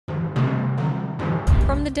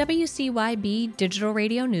From the WCYB Digital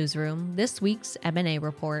Radio Newsroom, this week's M&A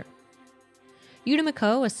report.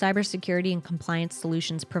 Udemy.co, a cybersecurity and compliance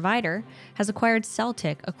solutions provider, has acquired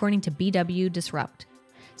Celtic, according to BW Disrupt.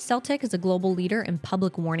 Celtic is a global leader in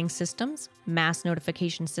public warning systems, mass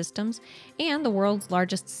notification systems, and the world's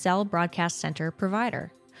largest cell broadcast center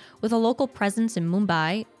provider. With a local presence in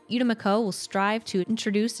Mumbai, Udemy.co will strive to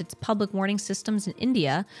introduce its public warning systems in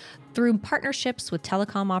India through partnerships with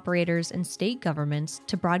telecom operators and state governments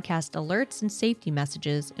to broadcast alerts and safety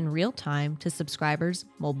messages in real time to subscribers'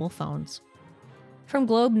 mobile phones. From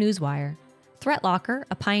Globe Newswire, ThreatLocker,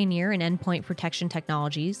 a pioneer in endpoint protection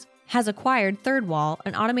technologies, has acquired ThirdWall,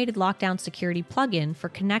 an automated lockdown security plugin for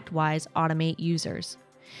ConnectWise Automate users.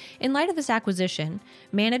 In light of this acquisition,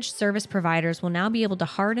 managed service providers will now be able to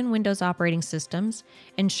harden Windows operating systems,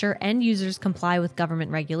 ensure end users comply with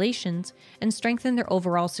government regulations, and strengthen their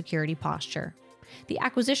overall security posture. The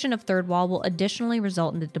acquisition of ThirdWall will additionally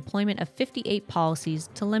result in the deployment of 58 policies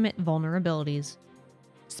to limit vulnerabilities.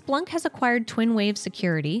 Splunk has acquired TwinWave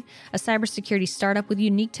Security, a cybersecurity startup with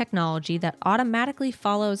unique technology that automatically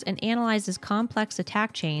follows and analyzes complex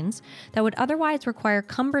attack chains that would otherwise require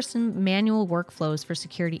cumbersome manual workflows for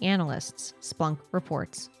security analysts, Splunk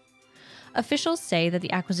reports. Officials say that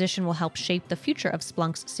the acquisition will help shape the future of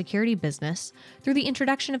Splunk's security business through the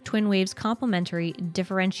introduction of TwinWave's complementary,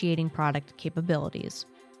 differentiating product capabilities.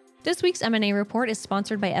 This week's M&A report is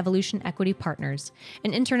sponsored by Evolution Equity Partners,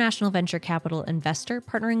 an international venture capital investor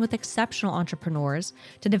partnering with exceptional entrepreneurs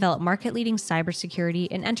to develop market-leading cybersecurity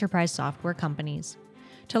and enterprise software companies.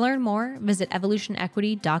 To learn more, visit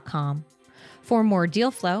evolutionequity.com. For more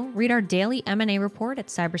deal flow, read our daily M&A report at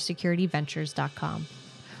cybersecurityventures.com.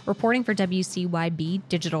 Reporting for WCYB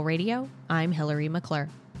Digital Radio, I'm Hillary McClure.